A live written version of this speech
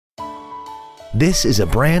This is a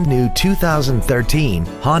brand new 2013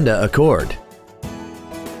 Honda Accord.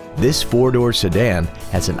 This four-door sedan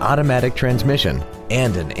has an automatic transmission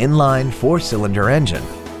and an inline four-cylinder engine.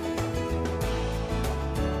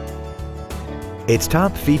 Its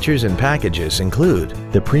top features and packages include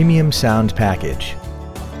the premium sound package,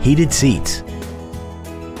 heated seats,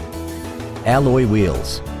 alloy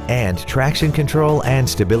wheels, and traction control and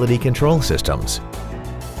stability control systems.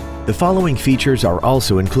 The following features are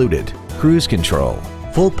also included: cruise control,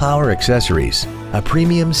 full power accessories, a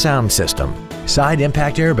premium sound system, side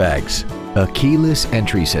impact airbags, a keyless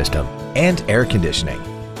entry system, and air conditioning.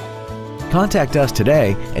 Contact us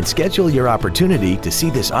today and schedule your opportunity to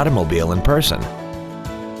see this automobile in person.